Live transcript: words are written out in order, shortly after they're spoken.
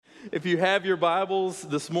If you have your Bibles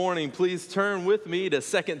this morning, please turn with me to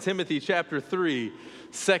 2 Timothy chapter 3.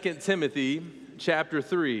 2 Timothy chapter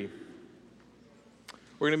 3.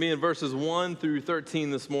 We're going to be in verses 1 through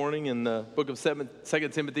 13 this morning in the book of 2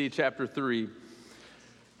 Timothy chapter 3.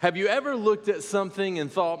 Have you ever looked at something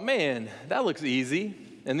and thought, man, that looks easy,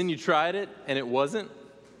 and then you tried it and it wasn't?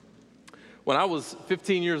 When I was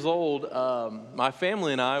 15 years old, my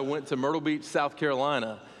family and I went to Myrtle Beach, South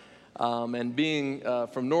Carolina. And being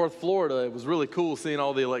from North Florida, it was really cool seeing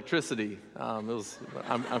all the electricity.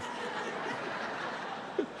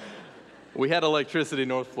 We had electricity in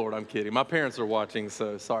North Florida. I'm kidding. My parents are watching,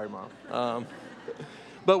 so sorry, Mom.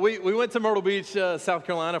 But we went to Myrtle Beach, South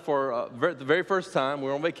Carolina for the very first time. We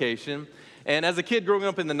were on vacation. And as a kid growing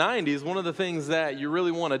up in the 90s, one of the things that you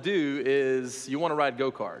really want to do is you want to ride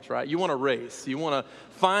go-karts, right? You want to race. You want to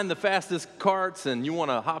find the fastest carts, and you want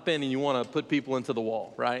to hop in and you want to put people into the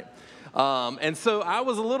wall, right? And so I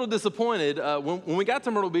was a little disappointed. When we got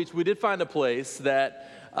to Myrtle Beach, we did find a place that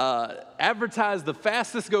advertised the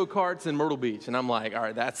fastest go-karts in Myrtle Beach. And I'm like, all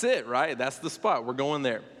right, that's it, right? That's the spot. We're going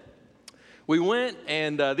there. We went,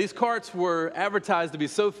 and these carts were advertised to be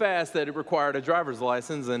so fast that it required a driver's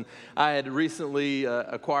license, and I had recently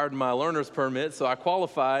acquired my learner's permit, so I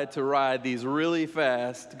qualified to ride these really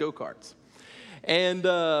fast go-karts. And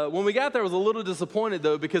when we got there, I was a little disappointed,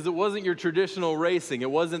 though, because it wasn't your traditional racing.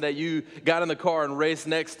 It wasn't that you got in the car and raced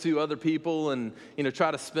next to other people and,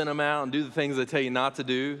 try to spin them out and do the things they tell you not to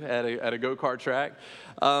do at a go-kart track.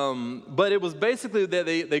 But it was basically that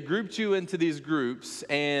they grouped you into these groups,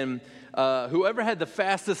 and whoever had the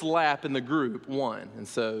fastest lap in the group won. And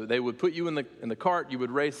so they would put you in the cart, you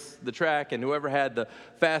would race the track, and whoever had the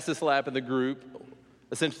fastest lap in the group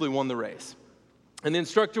essentially won the race. And the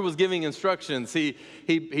instructor was giving instructions.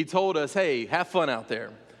 He told us, hey, have fun out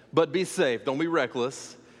there, but be safe, don't be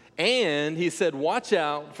reckless. And he said, watch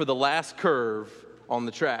out for the last curve on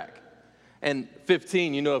the track. And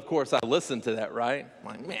 15, of course, I listened to that, right? I'm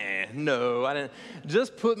like, man, no, I didn't.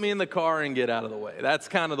 Just put me in the car and get out of the way. That's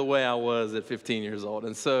kind of the way I was at 15 years old.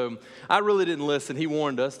 And so I really didn't listen. He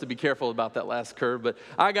warned us to be careful about that last curve. But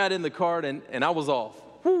I got in the cart, and I was off.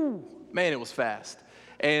 Whew, man, it was fast.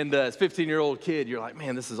 And as a 15-year-old kid, you're like,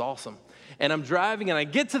 man, this is awesome. And I'm driving, and I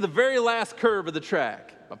get to the very last curve of the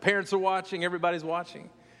track. My parents are watching. Everybody's watching.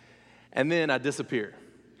 And then I disappear.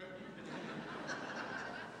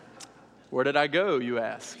 Where did I go, you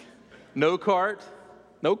ask? No cart,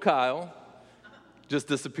 no Kyle, just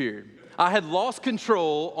disappeared. I had lost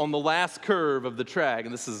control on the last curve of the track,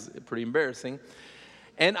 and this is pretty embarrassing.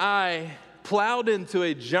 And I plowed into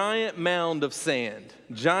a giant mound of sand,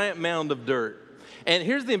 giant mound of dirt. And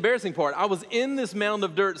here's the embarrassing part. I was in this mound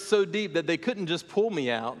of dirt so deep that they couldn't just pull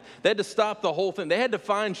me out. They had to stop the whole thing. They had to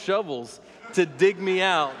find shovels to dig me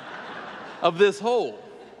out of this hole.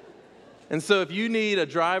 And so if you need a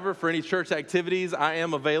driver for any church activities, I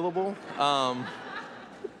am available.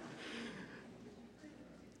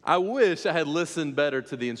 I wish I had listened better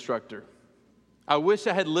to the instructor. I wish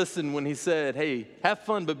I had listened when he said, hey, have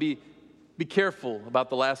fun, but be careful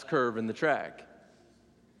about the last curve in the track.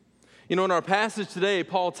 In our passage today,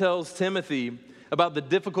 Paul tells Timothy about the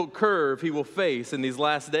difficult curve he will face in these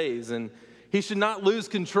last days, and he should not lose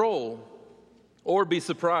control or be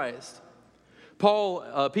surprised.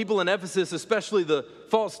 People in Ephesus, especially the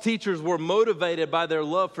false teachers, were motivated by their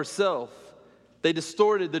love for self. They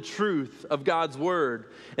distorted the truth of God's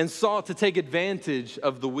word and sought to take advantage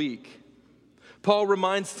of the weak. Paul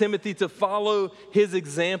reminds Timothy to follow his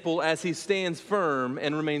example as he stands firm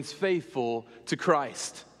and remains faithful to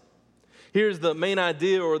Christ. Here's the main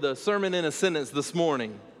idea, or the sermon in a sentence this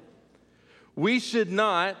morning. We should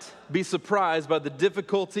not be surprised by the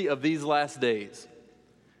difficulty of these last days,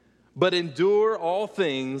 but endure all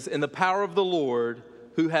things in the power of the Lord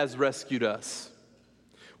who has rescued us.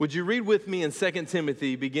 Would you read with me in 2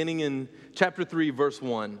 Timothy, beginning in chapter 3, verse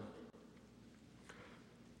 1?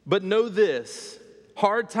 But know this,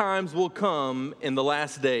 hard times will come in the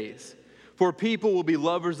last days, for people will be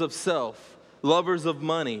lovers of self, lovers of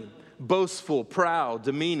money, boastful, proud,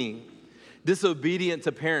 demeaning, disobedient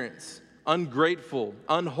to parents, ungrateful,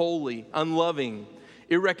 unholy, unloving,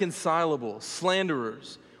 irreconcilable,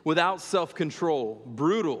 slanderers, without self-control,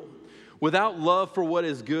 brutal, without love for what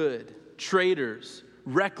is good, traitors,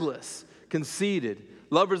 reckless, conceited,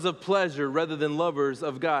 lovers of pleasure rather than lovers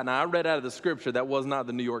of God. Now, I read out of the scripture, that was not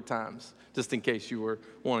the New York Times, just in case you were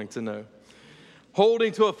wanting to know.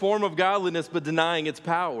 Holding to a form of godliness but denying its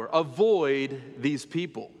power. Avoid these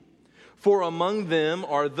people. For among them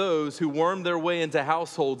are those who worm their way into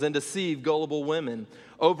households and deceive gullible women,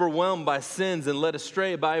 overwhelmed by sins and led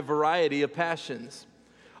astray by a variety of passions.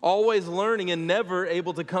 always learning and never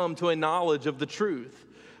able to come to a knowledge of the truth.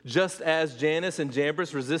 Just as Jannes and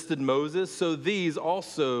Jambres resisted Moses, so these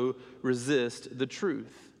also resist the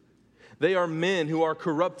truth. They are men who are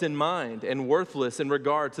corrupt in mind and worthless in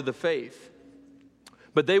regard to the faith.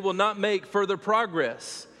 But they will not make further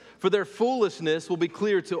progress, for their foolishness will be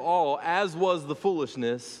clear to all, as was the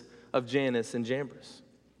foolishness of Jannes and Jambres.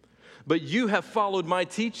 But you have followed my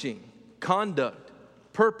teaching, conduct,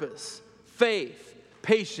 purpose, faith,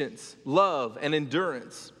 patience, love, and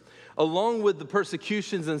endurance, along with the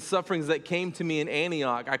persecutions and sufferings that came to me in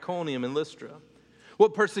Antioch, Iconium, and Lystra.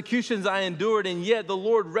 What persecutions I endured, and yet the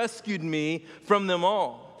Lord rescued me from them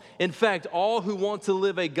all. In fact, all who want to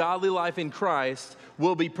live a godly life in Christ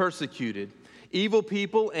will be persecuted. Evil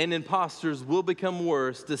people and impostors will become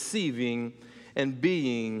worse, deceiving and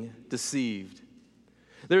being deceived.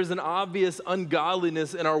 There's an obvious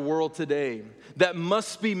ungodliness in our world today that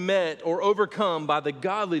must be met or overcome by the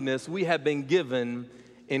godliness we have been given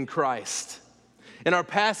in Christ. In our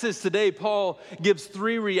passage today, Paul gives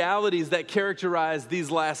three realities that characterize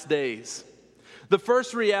these last days. The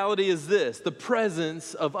first reality is this: the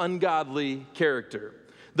presence of ungodly character.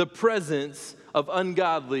 The presence of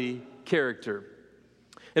ungodly character.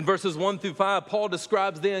 In verses 1 through 5, Paul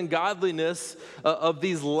describes the ungodliness of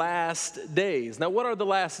these last days. Now, what are the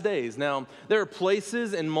last days? Now, there are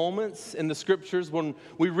places and moments in the scriptures when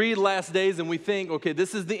we read last days and we think, okay,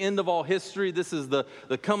 this is the end of all history. This is the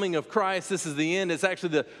coming of Christ. This is the end. It's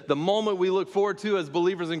actually the moment we look forward to as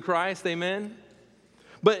believers in Christ. Amen?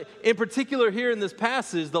 But in particular here in this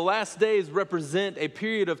passage, the last days represent a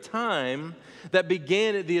period of time that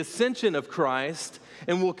began at the ascension of Christ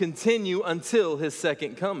and will continue until his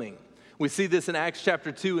second coming. We see this in Acts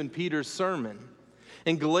chapter 2 in Peter's sermon.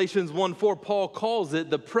 In Galatians 1:4, Paul calls it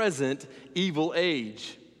the present evil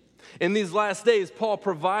age. In these last days, Paul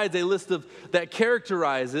provides a list that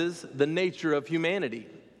characterizes the nature of humanity.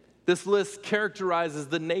 This list characterizes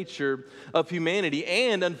the nature of humanity,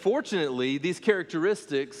 and unfortunately, these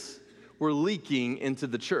characteristics were leaking into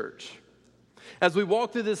the church. As we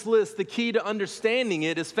walk through this list, the key to understanding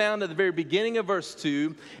it is found at the very beginning of verse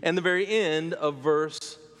 2 and the very end of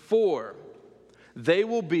verse 4. They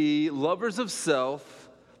will be lovers of self,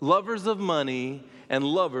 lovers of money, and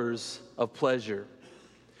lovers of pleasure.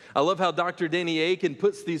 I love how Dr. Danny Akin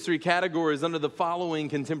puts these three categories under the following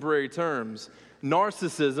contemporary terms: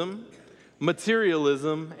 narcissism,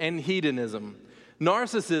 materialism, and hedonism.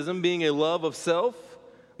 Narcissism being a love of self,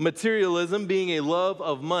 materialism being a love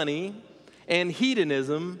of money, and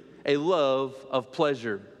hedonism, a love of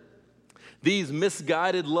pleasure. These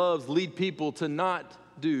misguided loves lead people to not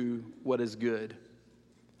do what is good.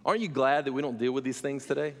 Aren't you glad that we don't deal with these things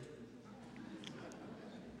today?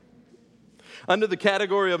 Under the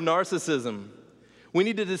category of narcissism, we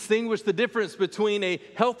need to distinguish the difference between a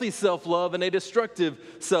healthy self-love and a destructive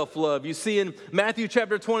self-love. You see, in Matthew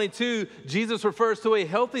chapter 22, Jesus refers to a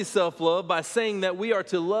healthy self-love by saying that we are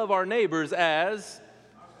to love our neighbors as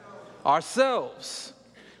ourselves.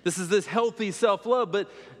 This is this healthy self-love,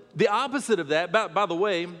 but the opposite of that, by the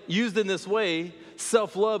way, used in this way,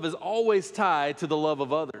 self-love is always tied to the love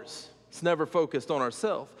of others. It's never focused on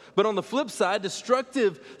ourselves. But on the flip side,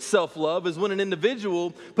 destructive self-love is when an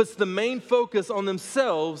individual puts the main focus on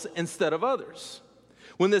themselves instead of others.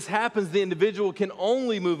 When this happens, the individual can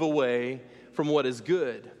only move away from what is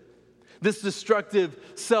good. This destructive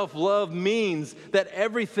self-love means that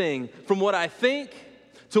everything from what I think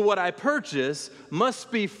to what I purchase must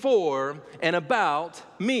be for and about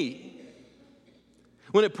me.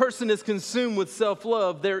 When a person is consumed with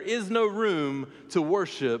self-love, there is no room to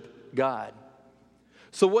worship God.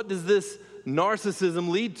 So what does this narcissism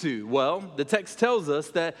lead to? Well, the text tells us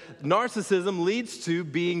that narcissism leads to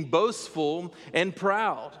being boastful and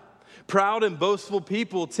proud. Proud and boastful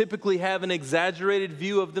people typically have an exaggerated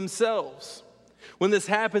view of themselves. When this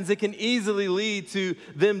happens, it can easily lead to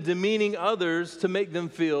them demeaning others to make them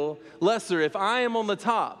feel lesser. If I am on the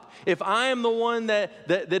top, if I am the one that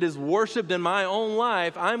is worshiped in my own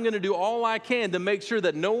life, I'm going to do all I can to make sure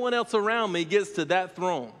that no one else around me gets to that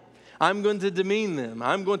throne. I'm going to demean them.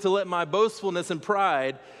 I'm going to let my boastfulness and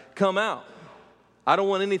pride come out. I don't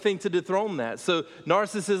want anything to dethrone that. So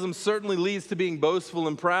narcissism certainly leads to being boastful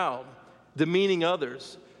and proud, demeaning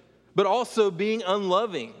others, but also being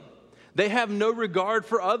unloving. They have no regard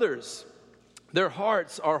for others. Their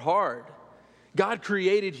hearts are hard. God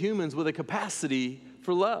created humans with a capacity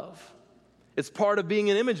for love. It's part of being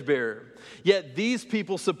an image bearer. Yet these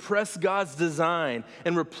people suppress God's design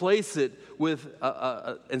and replace it with,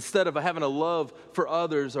 instead of having a love for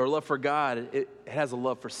others or a love for God, it has a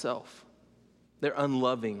love for self. They're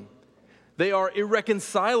unloving. They are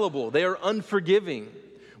irreconcilable. They are unforgiving.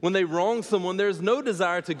 When they wrong someone, there's no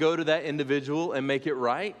desire to go to that individual and make it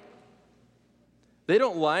right. They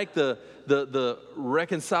don't like the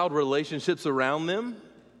reconciled relationships around them.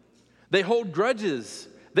 They hold grudges.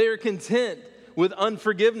 They are content with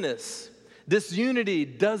unforgiveness. Disunity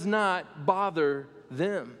does not bother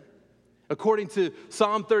them. According to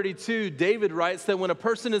Psalm 32, David writes that when a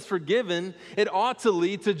person is forgiven, it ought to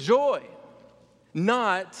lead to joy,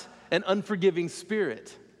 not an unforgiving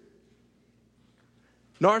spirit.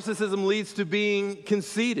 Narcissism leads to being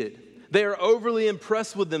conceited. They are overly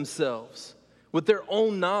impressed with themselves, with their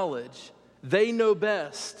own knowledge. They know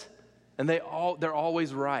best, and they're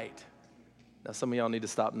always right. Now, some of y'all need to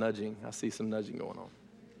stop nudging. I see some nudging going on.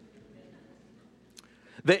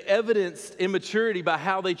 They evidenced immaturity by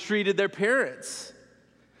how they treated their parents.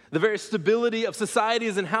 The very stability of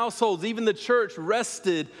societies and households, even the church,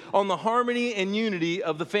 rested on the harmony and unity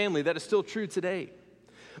of the family. That is still true today.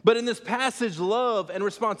 But in this passage, love and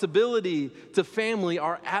responsibility to family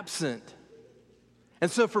are absent.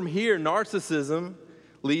 And so from here, narcissism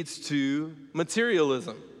leads to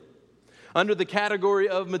materialism. Under the category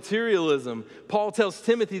of materialism, Paul tells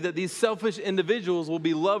Timothy that these selfish individuals will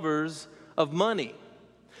be lovers of money.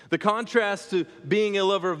 The contrast to being a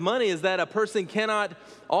lover of money is that a person cannot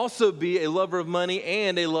also be a lover of money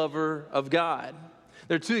and a lover of God.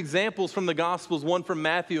 There are two examples from the Gospels, one from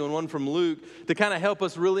Matthew and one from Luke, to kind of help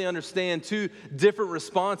us really understand two different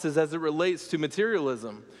responses as it relates to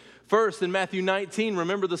materialism. First, in Matthew 19,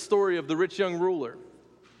 remember the story of the rich young ruler.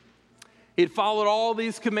 He had followed all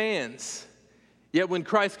these commands, yet when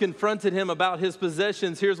Christ confronted him about his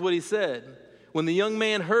possessions, here's what he said. When the young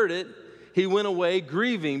man heard it, he went away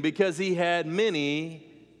grieving because he had many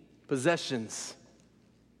possessions.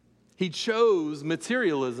 He chose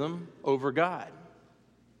materialism over God.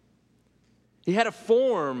 He had a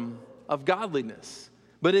form of godliness,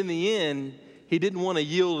 but in the end, he didn't want to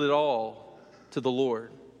yield it all to the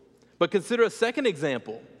Lord. But consider a second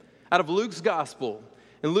example out of Luke's gospel.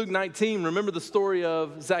 In Luke 19, remember the story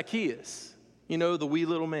of Zacchaeus, you know, the wee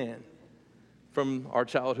little man from our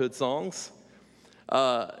childhood songs.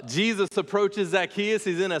 Jesus approaches Zacchaeus.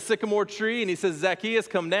 He's in a sycamore tree, and he says, Zacchaeus,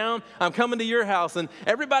 come down. I'm coming to your house. And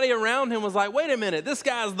everybody around him was like, wait a minute, this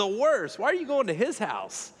guy's the worst. Why are you going to his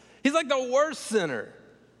house? He's like the worst sinner.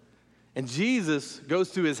 And Jesus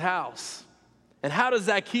goes to his house. And how does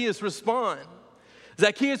Zacchaeus respond?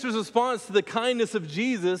 Zacchaeus' response to the kindness of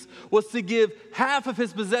Jesus was to give half of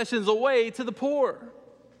his possessions away to the poor.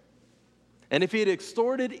 And if he had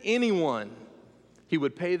extorted anyone, he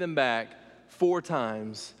would pay them back 4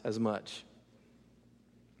 times as much.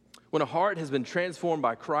 When a heart has been transformed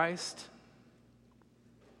by Christ,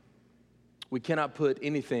 we cannot put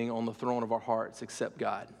anything on the throne of our hearts except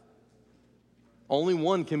God. Only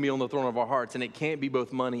one can be on the throne of our hearts, and it can't be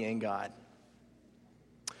both money and God.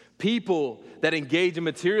 People that engage in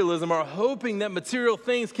materialism are hoping that material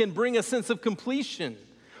things can bring a sense of completion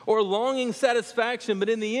or longing satisfaction, but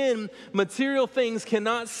in the end, material things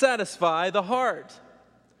cannot satisfy the heart.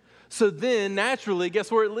 So then, naturally,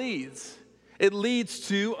 guess where it leads? It leads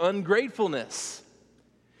to ungratefulness.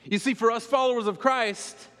 You see, for us followers of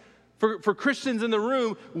Christ, for Christians in the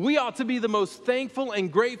room, we ought to be the most thankful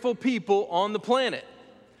and grateful people on the planet.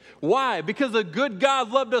 Why? Because a good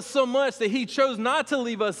God loved us so much that he chose not to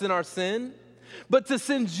leave us in our sin, but to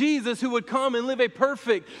send Jesus, who would come and live a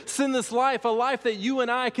perfect, sinless life, a life that you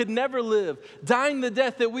and I could never live, dying the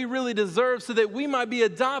death that we really deserve so that we might be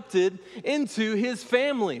adopted into his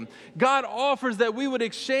family. God offers that we would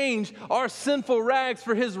exchange our sinful rags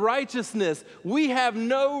for his righteousness. We have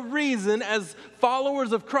no reason as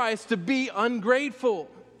followers of Christ to be ungrateful.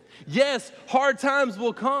 Yes, hard times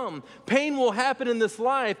will come. Pain will happen in this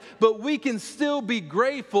life, but we can still be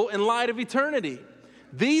grateful in light of eternity.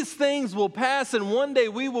 These things will pass, and one day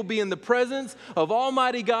we will be in the presence of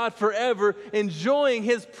Almighty God forever, enjoying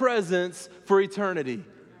his presence for eternity.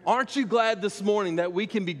 Aren't you glad this morning that we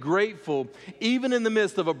can be grateful even in the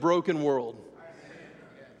midst of a broken world?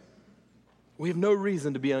 We have no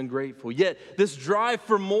reason to be ungrateful. Yet this drive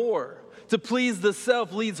for more, to please the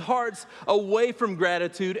self, leads hearts away from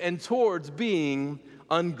gratitude and towards being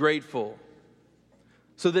ungrateful.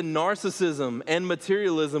 So then narcissism and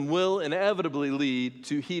materialism will inevitably lead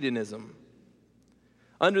to hedonism.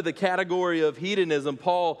 Under the category of hedonism,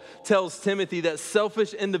 Paul tells Timothy that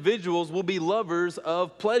selfish individuals will be lovers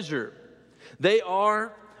of pleasure. They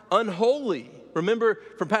are unholy. Remember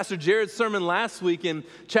from Pastor Jared's sermon last week in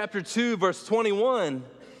chapter 2, verse 21,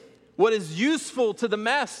 what is useful to the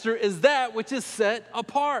master is that which is set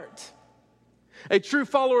apart. A true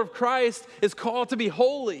follower of Christ is called to be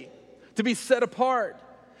holy, to be set apart,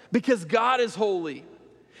 because God is holy.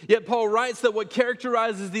 Yet Paul writes that what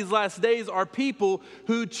characterizes these last days are people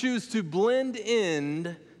who choose to blend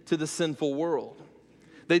in to the sinful world.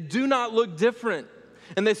 They do not look different,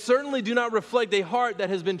 and they certainly do not reflect a heart that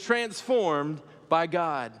has been transformed by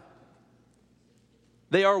God.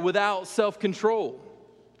 They are without self-control.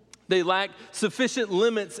 They lack sufficient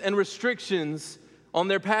limits and restrictions on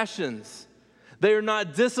their passions. They are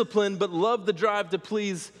not disciplined, but love the drive to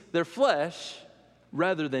please their flesh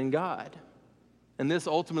rather than God. And this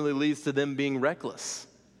ultimately leads to them being reckless.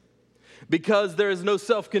 Because there is no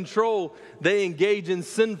self-control, they engage in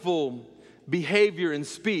sinful behavior and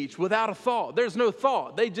speech without a thought. There's no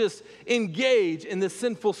thought. They just engage in this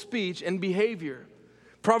sinful speech and behavior.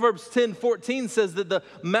 Proverbs 10:14 says that the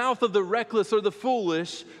mouth of the reckless or the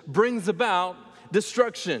foolish brings about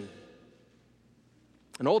destruction.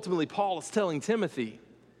 And ultimately, Paul is telling Timothy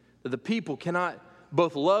that the people cannot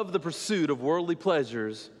both love the pursuit of worldly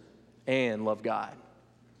pleasures and love God.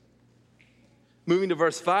 Moving to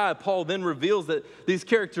verse 5, Paul then reveals that these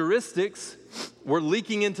characteristics were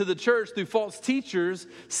leaking into the church through false teachers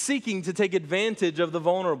seeking to take advantage of the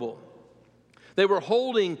vulnerable. They were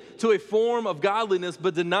holding to a form of godliness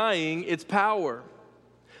but denying its power.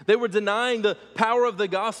 They were denying the power of the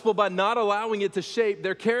gospel by not allowing it to shape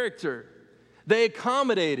their character. They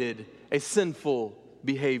accommodated a sinful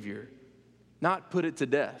behavior, not put it to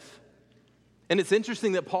death. And it's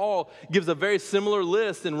interesting that Paul gives a very similar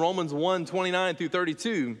list in Romans 1:29 through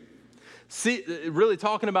 32. Really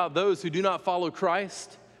talking about those who do not follow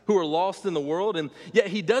Christ, who are lost in the world, and yet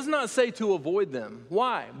he does not say to avoid them.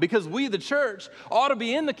 Why? Because we, the church, ought to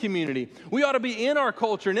be in the community. We ought to be in our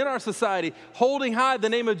culture and in our society, holding high the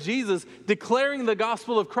name of Jesus, declaring the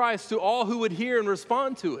gospel of Christ to all who would hear and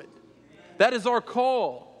respond to it. That is our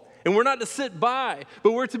call. And we're not to sit by,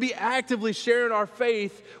 but we're to be actively sharing our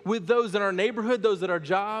faith with those in our neighborhood, those at our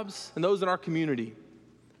jobs, and those in our community.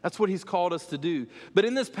 That's what he's called us to do. But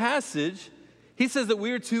in this passage, he says that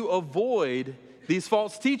we are to avoid these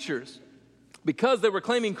false teachers because they were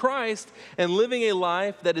claiming Christ and living a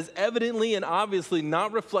life that is evidently and obviously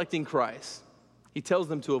not reflecting Christ. He tells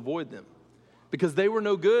them to avoid them because they were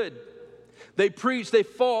no good. They preached a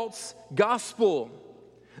false gospel.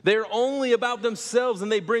 They are only about themselves,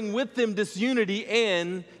 and they bring with them disunity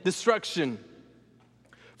and destruction.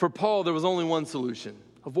 For Paul, there was only one solution: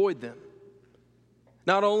 avoid them.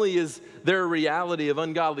 Not only is there a reality of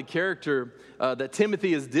ungodly character that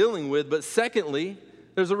Timothy is dealing with, but secondly,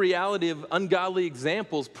 there's a reality of ungodly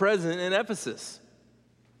examples present in Ephesus.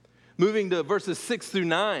 Moving to verses 6 through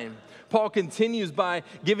 9, Paul continues by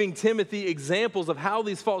giving Timothy examples of how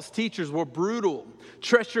these false teachers were brutal,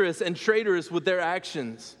 treacherous, and traitorous with their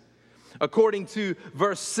actions. According to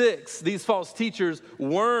verse 6, these false teachers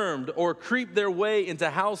wormed or creeped their way into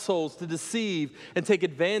households to deceive and take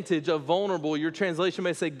advantage of vulnerable, your translation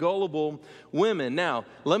may say gullible, women. Now,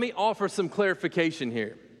 let me offer some clarification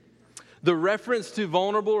here. The reference to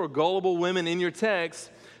vulnerable or gullible women in your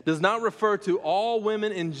text does not refer to all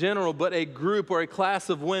women in general, but a group or a class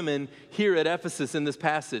of women here at Ephesus in this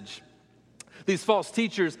passage. These false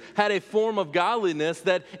teachers had a form of godliness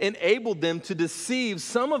that enabled them to deceive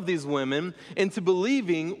some of these women into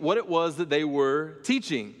believing what it was that they were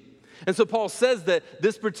teaching. And so Paul says that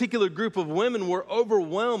this particular group of women were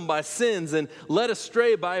overwhelmed by sins and led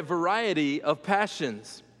astray by a variety of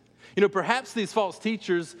passions. You know, perhaps these false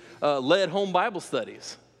teachers led home Bible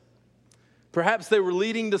studies. Perhaps they were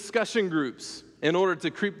leading discussion groups in order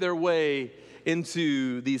to creep their way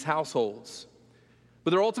into these households.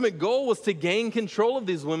 But their ultimate goal was to gain control of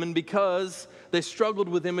these women because they struggled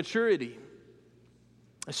with immaturity.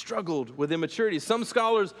 They struggled with immaturity. Some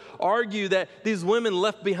scholars argue that these women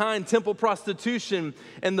left behind temple prostitution,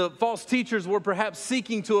 and the false teachers were perhaps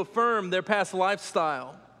seeking to affirm their past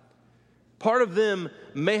lifestyle. Part of them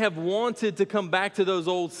may have wanted to come back to those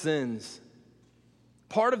old sins.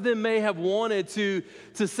 Part of them may have wanted to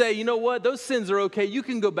say, you know what, those sins are okay, you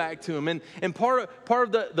can go back to them. And part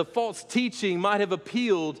of the false teaching might have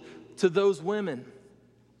appealed to those women.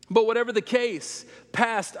 But whatever the case,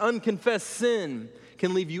 past unconfessed sin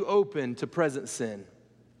can leave you open to present sin.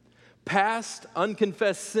 Past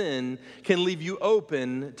unconfessed sin can leave you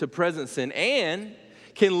open to present sin and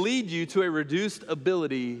can lead you to a reduced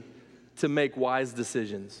ability to make wise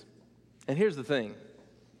decisions. And here's the thing.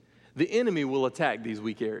 The enemy will attack these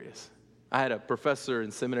weak areas. I had a professor in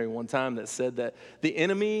seminary one time that said that the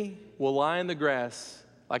enemy will lie in the grass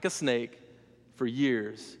like a snake for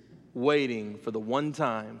years, waiting for the one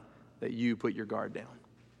time that you put your guard down.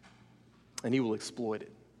 And he will exploit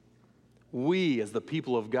it. We, as the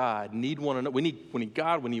people of God, need one another. We need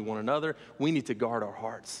God, we need one another. We need to guard our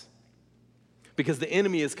hearts. Because the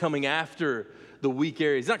enemy is coming after the weak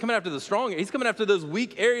areas. He's not coming after the strong areas. He's coming after those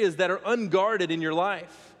weak areas that are unguarded in your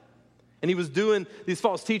life. And these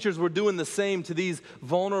false teachers were doing the same to these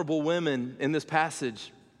vulnerable women in this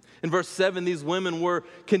passage. In verse 7, these women were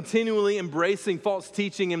continually embracing false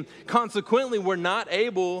teaching and consequently were not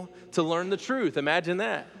able to learn the truth. Imagine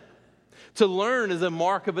that. To learn is a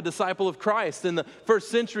mark of a disciple of Christ. In the first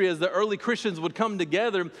century, as the early Christians would come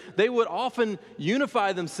together, they would often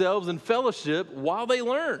unify themselves in fellowship while they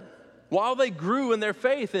learned, while they grew in their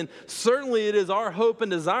faith. And certainly it is our hope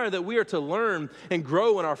and desire that we are to learn and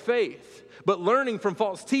grow in our faith. But learning from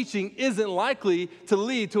false teaching isn't likely to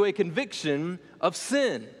lead to a conviction of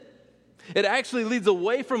sin. It actually leads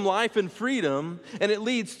away from life and freedom, and it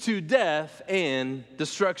leads to death and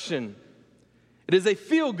destruction. It is a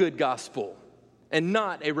feel-good gospel and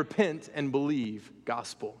not a repent and believe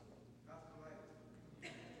gospel.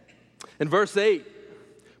 In verse 8,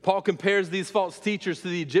 Paul compares these false teachers to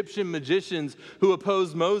the Egyptian magicians who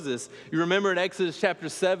opposed Moses. You remember in Exodus chapter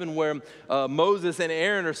 7 where Moses and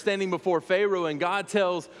Aaron are standing before Pharaoh, and God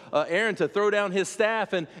tells Aaron to throw down his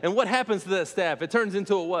staff. And what happens to that staff? It turns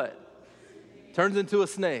into a what? Turns into a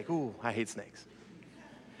snake. Ooh, I hate snakes.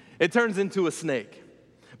 It turns into a snake.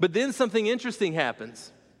 But then something interesting happens.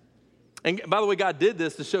 And by the way, God did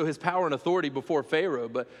this to show his power and authority before Pharaoh.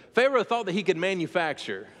 But Pharaoh thought that he could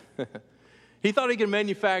manufacture. He thought he could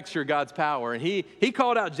manufacture God's power. And he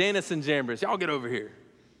called out Jannes and Jambres. Y'all get over here.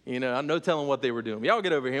 You know, I'm no telling what they were doing. Y'all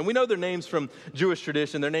get over here. And we know their names from Jewish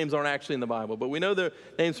tradition. Their names aren't actually in the Bible, but we know their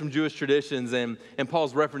names from Jewish traditions, and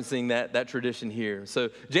Paul's referencing that tradition here. So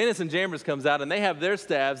Jannes and Jambres comes out, and they have their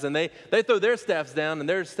staffs, and they throw their staffs down, and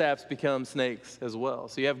their staffs become snakes as well.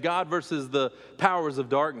 So you have God versus the powers of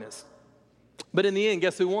darkness. But in the end,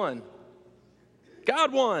 guess who won?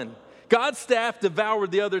 God won. God's staff devoured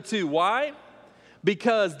the other two. Why?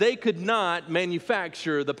 Because they could not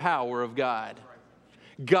manufacture the power of God.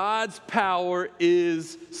 God's power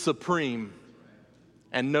is supreme.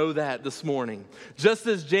 And know that this morning. Just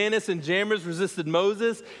as Jannes and Jambres resisted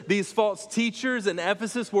Moses, these false teachers in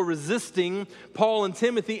Ephesus were resisting Paul and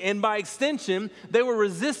Timothy, and by extension, they were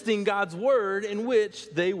resisting God's word in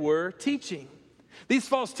which they were teaching. These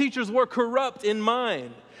false teachers were corrupt in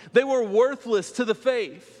mind. They were worthless to the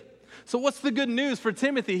faith. So what's the good news for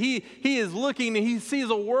Timothy? He is looking and he sees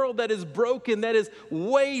a world that is broken, that is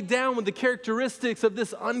weighed down with the characteristics of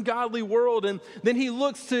this ungodly world. And then he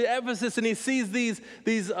looks to Ephesus and he sees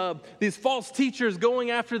these false teachers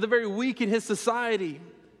going after the very weak in his society.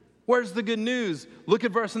 Where's the good news? Look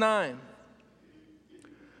at verse 9.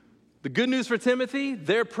 The good news for Timothy,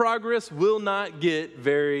 their progress will not get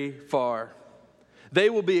very far. They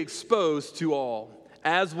will be exposed to all,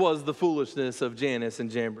 as was the foolishness of Jannes and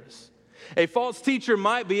Jambres. A false teacher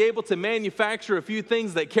might be able to manufacture a few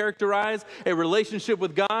things that characterize a relationship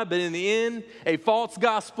with God, but in the end, a false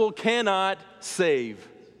gospel cannot save.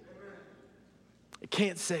 It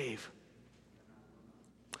can't save.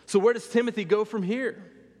 So where does Timothy go from here?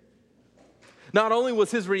 Not only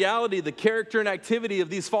was his reality the character and activity of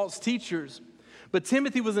these false teachers, but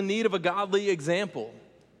Timothy was in need of a godly example.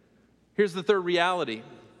 Here's the third reality.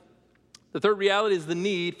 The third reality is the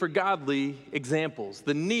need for godly examples.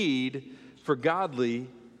 The need for godly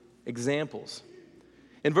examples.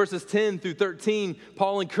 In verses 10 through 13,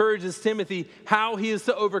 Paul encourages Timothy how he is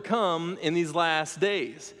to overcome in these last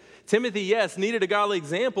days. Timothy, yes, needed a godly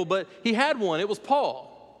example, but he had one. It was Paul.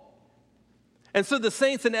 And so the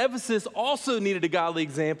saints in Ephesus also needed a godly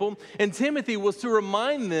example, and Timothy was to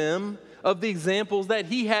remind them of the examples that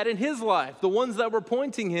he had in his life, the ones that were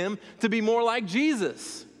pointing him to be more like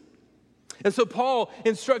Jesus. And so Paul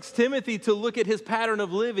instructs Timothy to look at his pattern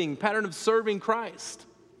of living, pattern of serving Christ.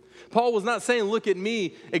 Paul was not saying, look at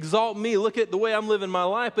me, exalt me, look at the way I'm living my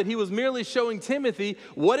life, but he was merely showing Timothy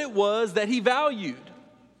what it was that he valued.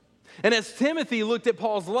 And as Timothy looked at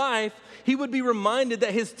Paul's life, he would be reminded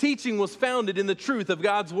that his teaching was founded in the truth of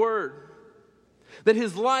God's word, that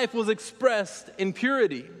his life was expressed in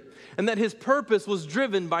purity, and that his purpose was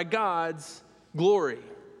driven by God's glory.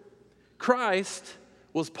 Christ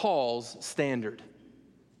was Paul's standard.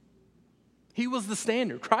 He was the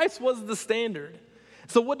standard. Christ was the standard.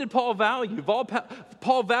 So what did Paul value?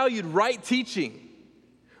 Paul valued right teaching,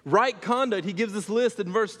 right conduct. He gives this list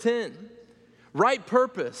in verse 10. Right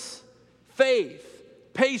purpose, faith,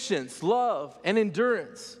 patience, love, and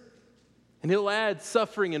endurance. And he'll add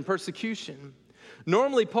suffering and persecution.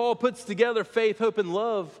 Normally, Paul puts together faith, hope, and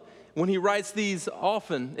love when he writes these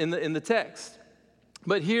often in the text.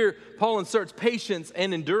 But here, Paul inserts patience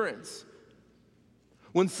and endurance.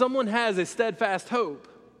 When someone has a steadfast hope,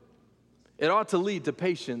 it ought to lead to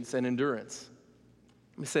patience and endurance.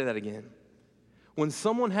 Let me say that again. When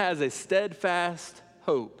someone has a steadfast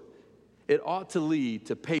hope, it ought to lead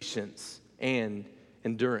to patience and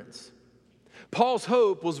endurance. Paul's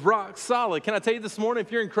hope was rock solid. Can I tell you this morning,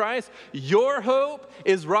 if you're in Christ, your hope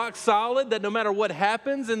is rock solid, that no matter what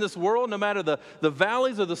happens in this world, no matter the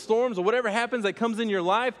valleys or the storms or whatever happens that comes in your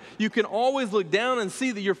life, you can always look down and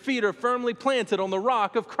see that your feet are firmly planted on the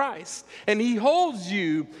rock of Christ. And He holds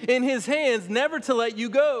you in His hands, never to let you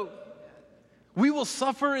go. We will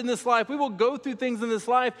suffer in this life. We will go through things in this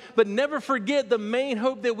life, but never forget the main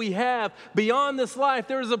hope that we have. Beyond this life,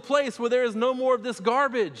 there is a place where there is no more of this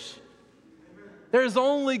garbage. There is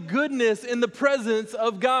only goodness in the presence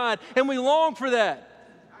of God, and we long for that.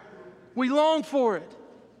 We long for it.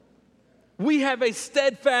 We have a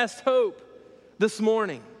steadfast hope this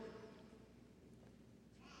morning.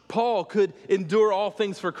 Paul could endure all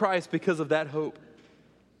things for Christ because of that hope.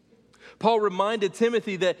 Paul reminded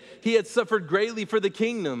Timothy that he had suffered greatly for the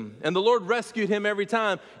kingdom, and the Lord rescued him every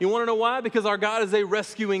time. You want to know why? Because our God is a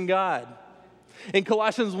rescuing God. In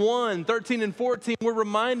Colossians 1, 13 and 14, we're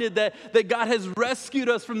reminded that God has rescued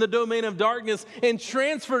us from the domain of darkness and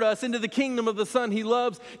transferred us into the kingdom of the Son He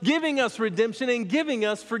loves, giving us redemption and giving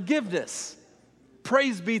us forgiveness.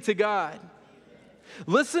 Praise be to God.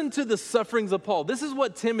 Listen to the sufferings of Paul. This is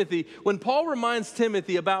what when Paul reminds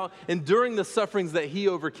Timothy about enduring the sufferings that he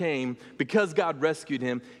overcame because God rescued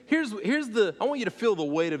him, I want you to feel the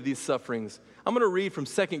weight of these sufferings. I'm going to read from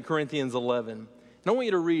 2 Corinthians 11. And I want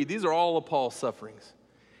you to read, these are all of Paul's sufferings.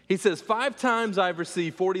 He says, 5 times I've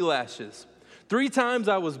received 40 lashes. 3 times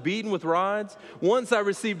I was beaten with rods. Once I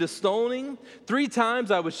received a stoning. 3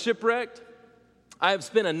 times I was shipwrecked. I have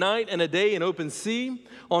spent a night and a day in open sea.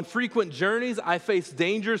 On frequent journeys, I faced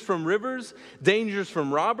dangers from rivers, dangers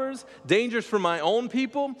from robbers, dangers from my own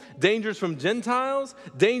people, dangers from Gentiles,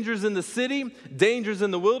 dangers in the city, dangers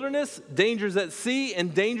in the wilderness, dangers at sea,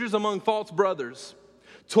 and dangers among false brothers.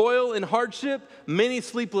 Toil and hardship, many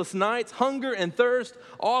sleepless nights, hunger and thirst,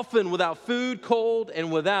 often without food, cold, and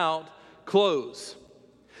without clothes.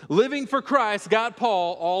 Living for Christ got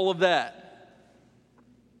Paul all of that.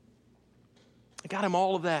 It got him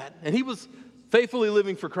all of that. And he was faithfully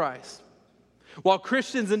living for Christ. While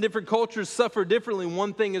Christians in different cultures suffer differently,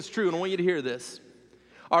 one thing is true, and I want you to hear this.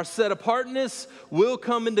 Our set-apartness will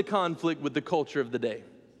come into conflict with the culture of the day.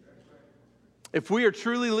 If we are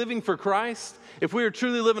truly living for Christ, if we are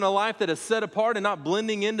truly living a life that is set apart and not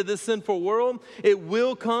blending into this sinful world, it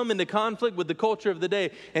will come into conflict with the culture of the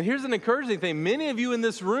day. And here's an encouraging thing. Many of you in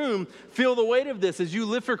this room feel the weight of this as you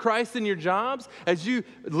live for Christ in your jobs, as you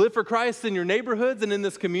live for Christ in your neighborhoods and in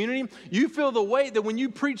this community. You feel the weight that when you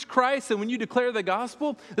preach Christ and when you declare the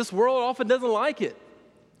gospel, this world often doesn't like it.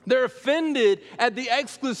 They're offended at the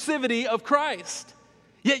exclusivity of Christ.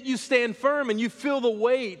 Yet you stand firm and you feel the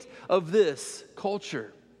weight of this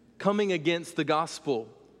culture coming against the gospel.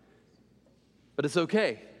 But it's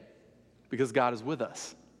okay because God is with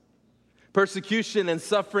us. Persecution and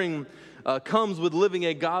suffering comes with living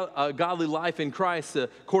a godly life in Christ,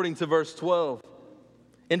 according to verse 12.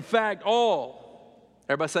 In fact,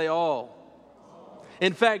 everybody say all.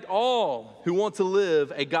 In fact, all who want to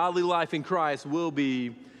live a godly life in Christ will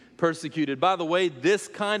be persecuted. By the way, this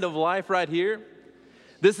kind of life right here,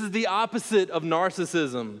 this is the opposite of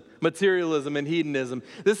narcissism, materialism, and hedonism.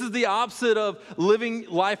 This is the opposite of living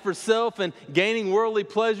life for self and gaining worldly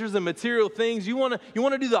pleasures and material things. You want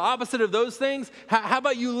to do the opposite of those things? How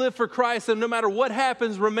about you live for Christ and no matter what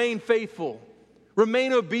happens, remain faithful,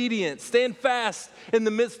 remain obedient, stand fast in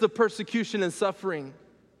the midst of persecution and suffering.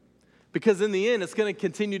 Because in the end, it's going to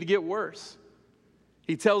continue to get worse.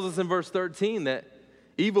 He tells us in verse 13 that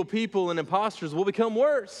evil people and impostors will become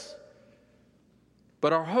worse.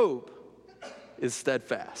 But our hope is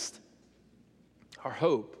steadfast. Our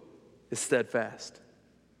hope is steadfast.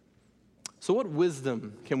 So what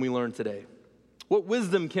wisdom can we learn today? What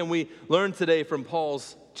wisdom can we learn today from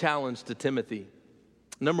Paul's challenge to Timothy?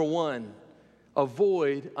 Number 1,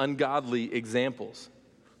 avoid ungodly examples.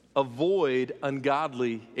 Avoid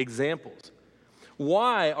ungodly examples.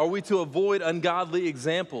 Why are we to avoid ungodly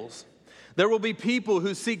examples? There will be people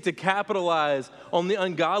who seek to capitalize on the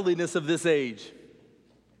ungodliness of this age.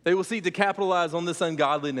 They will seek to capitalize on this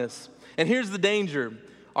ungodliness. And here's the danger.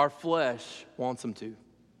 Our flesh wants them to.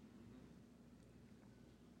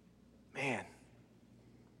 Man.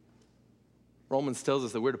 Romans tells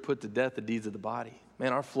us that we're to put to death the deeds of the body.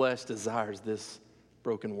 Man, our flesh desires this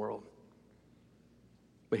broken world.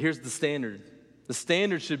 But here's the standard. The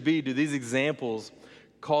standard should be, do these examples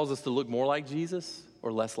cause us to look more like Jesus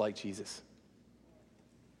or less like Jesus?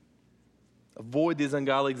 Avoid these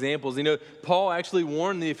ungodly examples. You know, Paul actually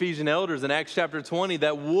warned the Ephesian elders in Acts chapter 20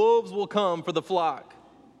 that wolves will come for the flock.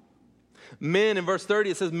 Men, in verse 30,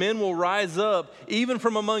 it says, men will rise up even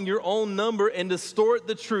from among your own number and distort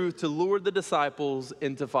the truth to lure the disciples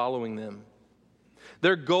into following them.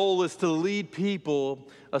 Their goal is to lead people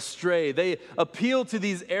astray. They appeal to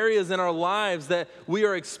these areas in our lives that we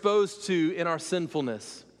are exposed to in our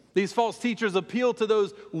sinfulness. These false teachers appeal to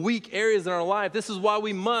those weak areas in our life. This is why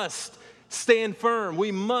we must stand firm.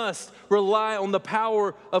 We must rely on the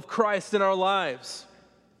power of Christ in our lives.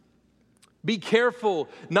 Be careful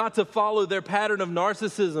not to follow their pattern of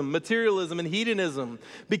narcissism, materialism, and hedonism,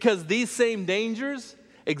 because these same dangers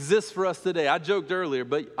exist for us today. I joked earlier,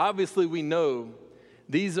 but obviously we know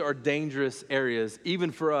these are dangerous areas,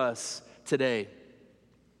 even for us today.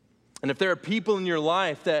 And if there are people in your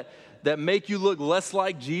life that make you look less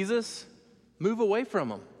like Jesus, move away from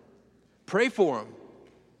them. Pray for them.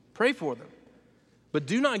 Pray for them. But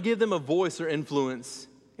do not give them a voice or influence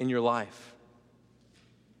in your life.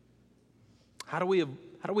 How do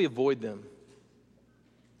we avoid them?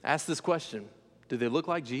 Ask this question. Do they look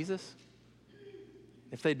like Jesus?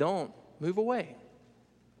 If they don't, move away.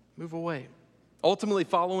 Move away. Ultimately,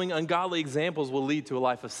 following ungodly examples will lead to a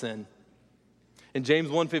life of sin. In James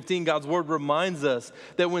 1:15, God's word reminds us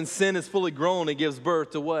that when sin is fully grown, it gives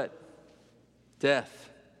birth to what? Death.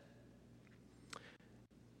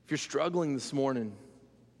 If you're struggling this morning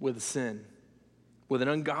with a sin, with an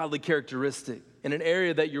ungodly characteristic, in an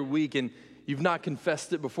area that you're weak and you've not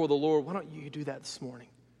confessed it before the Lord, why don't you do that this morning?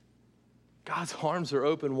 God's arms are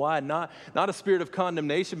open wide, not a spirit of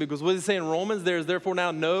condemnation, because what does it say in Romans? There is therefore now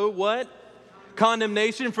no what?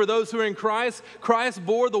 Condemnation for those who are in Christ. Christ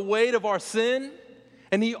bore the weight of our sin,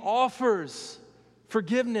 and he offers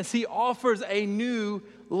forgiveness. He offers a new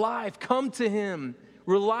life. Come to him.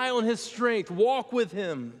 Rely on his strength. Walk with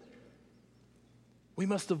him. We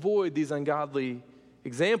must avoid these ungodly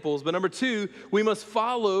examples. But number two, we must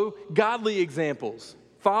follow godly examples.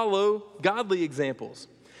 Follow godly examples.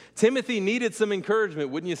 Timothy needed some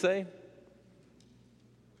encouragement, wouldn't you say?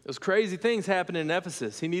 Those crazy things happened in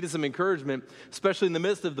Ephesus. He needed some encouragement, especially in the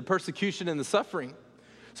midst of the persecution and the suffering.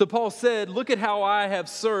 So Paul said, look at how I have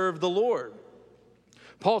served the Lord.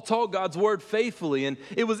 Paul taught God's word faithfully, and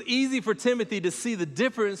it was easy for Timothy to see the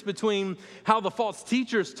difference between how the false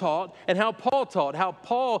teachers taught and how Paul taught, how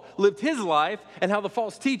Paul lived his life and how the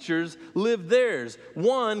false teachers lived theirs.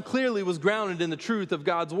 One clearly was grounded in the truth of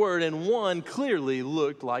God's word, and one clearly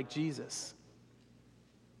looked like Jesus.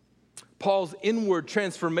 Paul's inward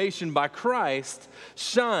transformation by Christ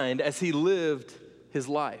shined as he lived his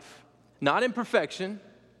life. Not in perfection,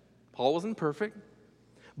 Paul wasn't perfect,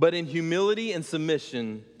 but in humility and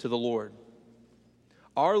submission to the Lord.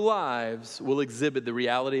 Our lives will exhibit the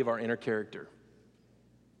reality of our inner character.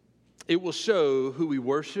 It will show who we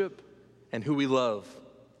worship and who we love.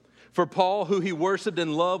 For Paul, who he worshiped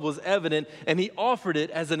and loved was evident, and he offered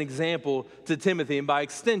it as an example to Timothy and by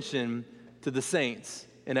extension to the saints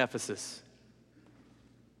in Ephesus.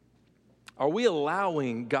 Are we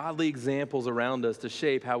allowing godly examples around us to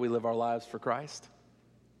shape how we live our lives for Christ?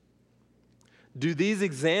 Do these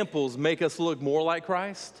examples make us look more like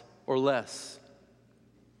Christ or less?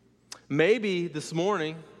 Maybe this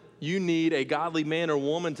morning you need a godly man or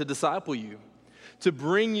woman to disciple you, to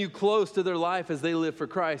bring you close to their life as they live for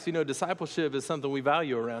Christ. You know, discipleship is something we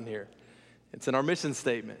value around here. It's in our mission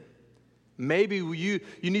statement. Maybe you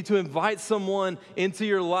need to invite someone into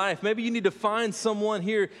your life. Maybe you need to find someone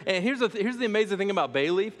here. And here's the amazing thing about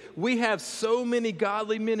Bayleaf. We have so many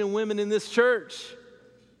godly men and women in this church.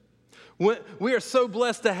 We are so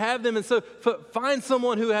blessed to have them. And so find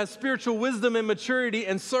someone who has spiritual wisdom and maturity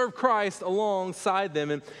and serve Christ alongside them.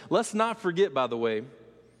 And let's not forget, by the way,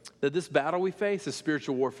 that this battle we face is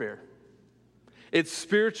spiritual warfare. It's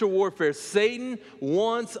spiritual warfare. Satan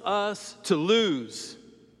wants us to lose.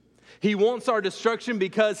 He wants our destruction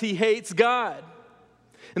because he hates God.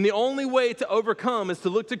 And the only way to overcome is to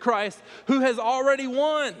look to Christ, who has already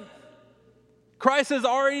won. Christ has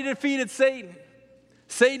already defeated Satan.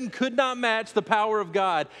 Satan could not match the power of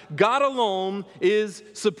God. God alone is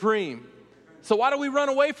supreme. So why do we run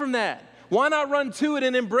away from that? Why not run to it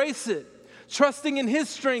and embrace it, trusting in his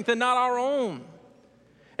strength and not our own,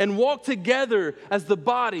 and walk together as the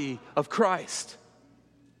body of Christ?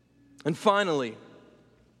 And finally,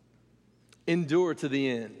 endure to the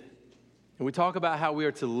end. And we talk about how we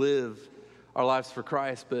are to live our lives for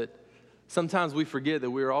Christ, but sometimes we forget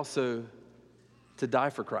that we are also to die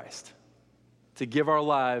for Christ, to give our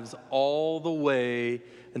lives all the way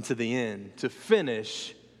and to the end, to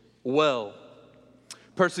finish well.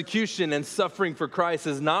 Persecution and suffering for Christ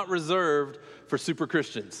is not reserved for super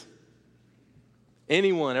Christians.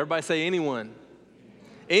 Anyone, everybody say anyone.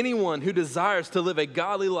 Anyone who desires to live a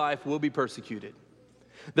godly life will be persecuted.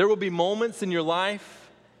 There will be moments in your life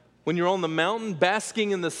when you're on the mountain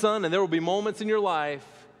basking in the sun, and there will be moments in your life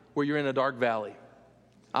where you're in a dark valley.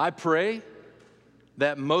 I pray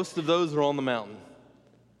that most of those are on the mountain.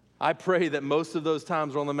 I pray that most of those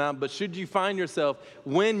times are on the mountain. But should you find yourself,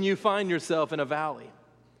 when you find yourself in a valley,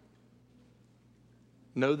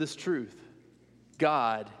 know this truth: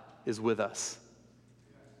 God is with us.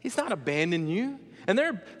 He's not abandoning you. And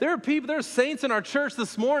there are people, there are saints in our church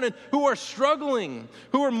this morning who are struggling,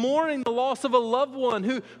 who are mourning the loss of a loved one,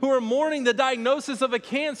 who are mourning the diagnosis of a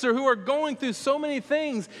cancer, who are going through so many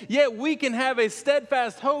things. Yet we can have a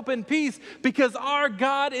steadfast hope and peace because our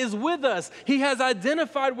God is with us. He has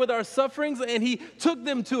identified with our sufferings, and He took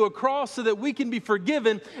them to a cross so that we can be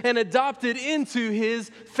forgiven and adopted into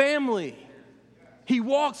His family. He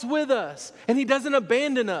walks with us, and He doesn't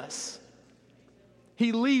abandon us.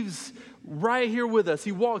 He leaves right here with us.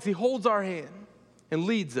 He walks, He holds our hand and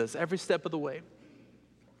leads us every step of the way.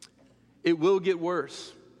 It will get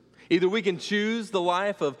worse. Either we can choose the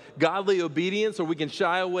life of godly obedience, or we can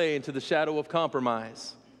shy away into the shadow of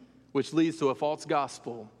compromise, which leads to a false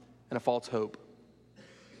gospel and a false hope.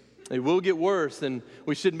 It will get worse, and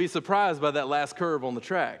we shouldn't be surprised by that last curve on the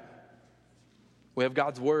track. We have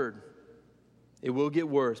God's word. It will get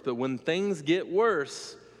worse, but when things get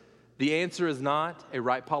worse, the answer is not a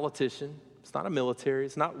right politician. It's not a military.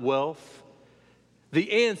 It's not wealth.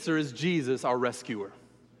 The answer is Jesus, our rescuer.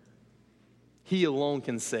 He alone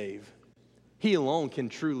can save. He alone can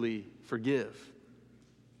truly forgive.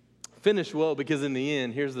 Finish well, because in the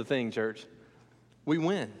end, here's the thing, church: we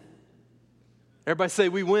win. Everybody say,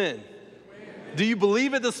 we win. Do you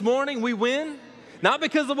believe it this morning? We win. Not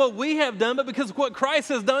because of what we have done, but because of what Christ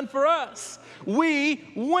has done for us. We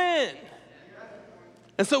win.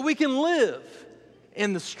 And so we can live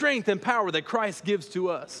in the strength and power that Christ gives to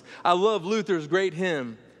us. I love Luther's great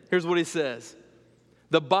hymn. Here's what he says: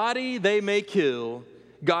 the body they may kill,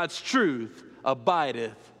 God's truth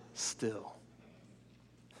abideth still.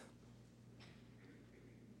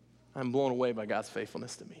 I'm blown away by God's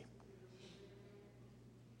faithfulness to me.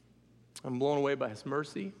 I'm blown away by His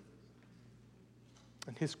mercy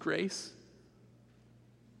and His grace.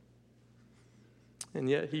 And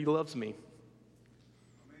yet He loves me.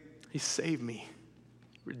 He saved me,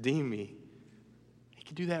 redeemed me. He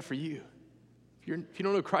can do that for you. If you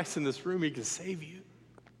don't know Christ in this room, He can save you.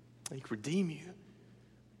 He can redeem you.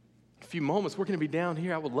 In a few moments, we're going to be down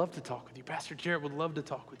here. I would love to talk with you. Pastor Jarrett would love to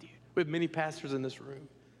talk with you. We have many pastors in this room.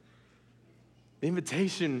 The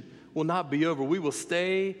invitation will not be over. We will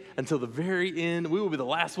stay until the very end. We will be the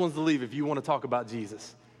last ones to leave if you want to talk about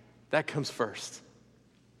Jesus. That comes first.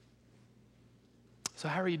 So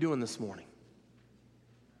how are you doing this morning?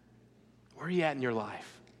 Where are you at in your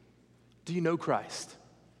life? Do you know Christ?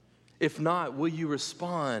 If not, will you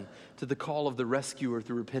respond to the call of the rescuer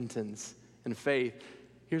through repentance and faith?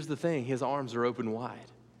 Here's the thing: His arms are open wide.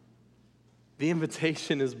 The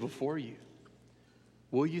invitation is before you.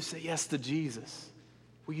 Will you say yes to Jesus?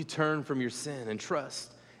 Will you turn from your sin and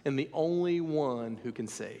trust in the only one who can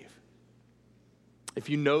save? If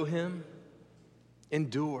you know Him,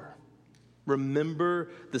 endure. Remember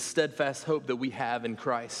the steadfast hope that we have in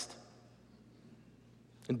Christ.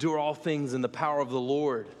 Endure all things in the power of the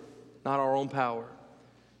Lord, not our own power,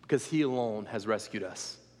 because He alone has rescued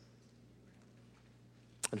us.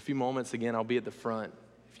 In a few moments, again, I'll be at the front.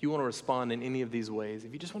 If you want to respond in any of these ways,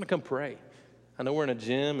 if you just want to come pray. I know we're in a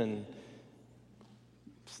gym and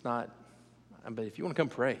it's not, but if you want to come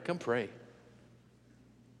pray, come pray.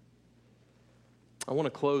 I want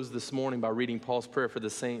to close this morning by reading Paul's prayer for the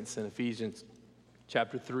saints in Ephesians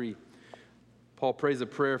chapter 3. Paul prays a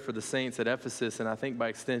prayer for the saints at Ephesus, and I think by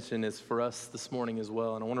extension is for us this morning as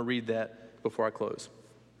well. And I want to read that before I close.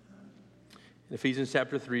 In Ephesians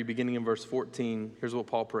chapter 3, beginning in verse 14, here's what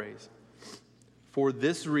Paul prays. For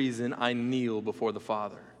this reason I kneel before the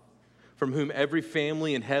Father, from whom every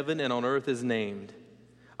family in heaven and on earth is named.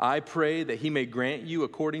 I pray that He may grant you,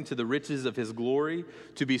 according to the riches of His glory,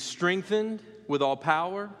 to be strengthened with all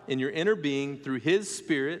power in your inner being through His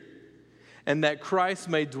Spirit, and that Christ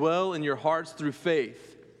may dwell in your hearts through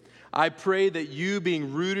faith. I pray that you,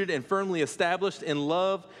 being rooted and firmly established in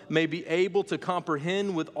love, may be able to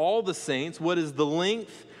comprehend with all the saints what is the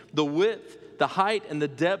length, the width, the height, and the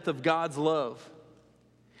depth of God's love,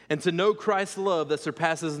 and to know Christ's love that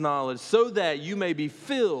surpasses knowledge, so that you may be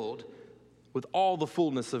filled with all the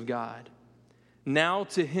fullness of God. Now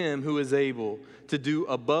to Him who is able to do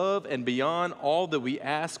above and beyond all that we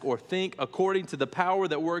ask or think, according to the power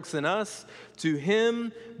that works in us, to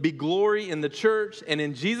Him be glory in the church and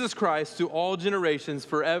in Jesus Christ to all generations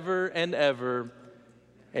forever and ever.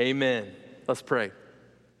 Amen. Let's pray.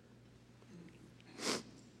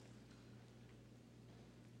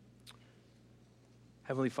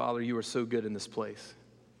 Heavenly Father, you are so good in this place.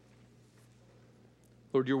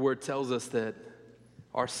 Lord, your word tells us that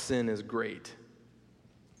our sin is great.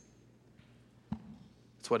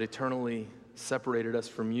 It's what eternally separated us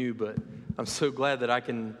from you, but I'm so glad that I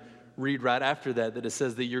can read right after that it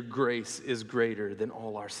says that your grace is greater than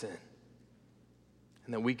all our sin,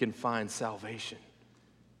 and that we can find salvation,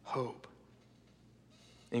 hope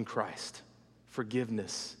in Christ,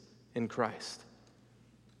 forgiveness in Christ.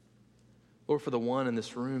 Lord, for the one in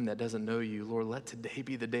this room that doesn't know you, Lord, let today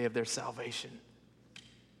be the day of their salvation,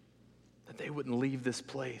 that they wouldn't leave this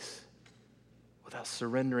place without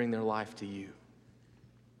surrendering their life to you.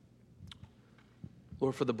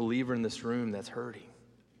 Lord, for the believer in this room that's hurting,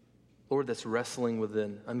 Lord, that's wrestling with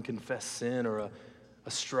an unconfessed sin or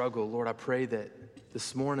a struggle, Lord, I pray that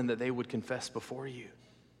this morning that they would confess before you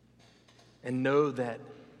and know that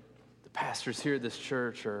the pastors here at this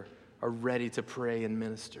church are ready to pray and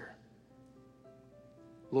minister.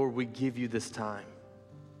 Lord, we give you this time.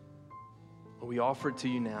 Lord, we offer it to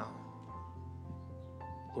you now.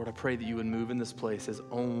 Lord, I pray that you would move in this place as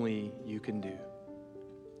only you can do.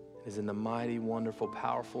 It is in the mighty, wonderful,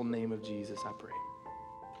 powerful name of Jesus I pray.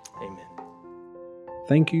 Amen.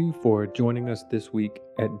 Thank you for joining us this week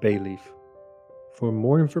at Bayleaf. For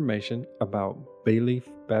more information about Bayleaf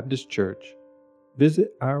Baptist Church,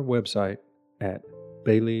 visit our website at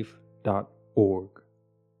bayleaf.org.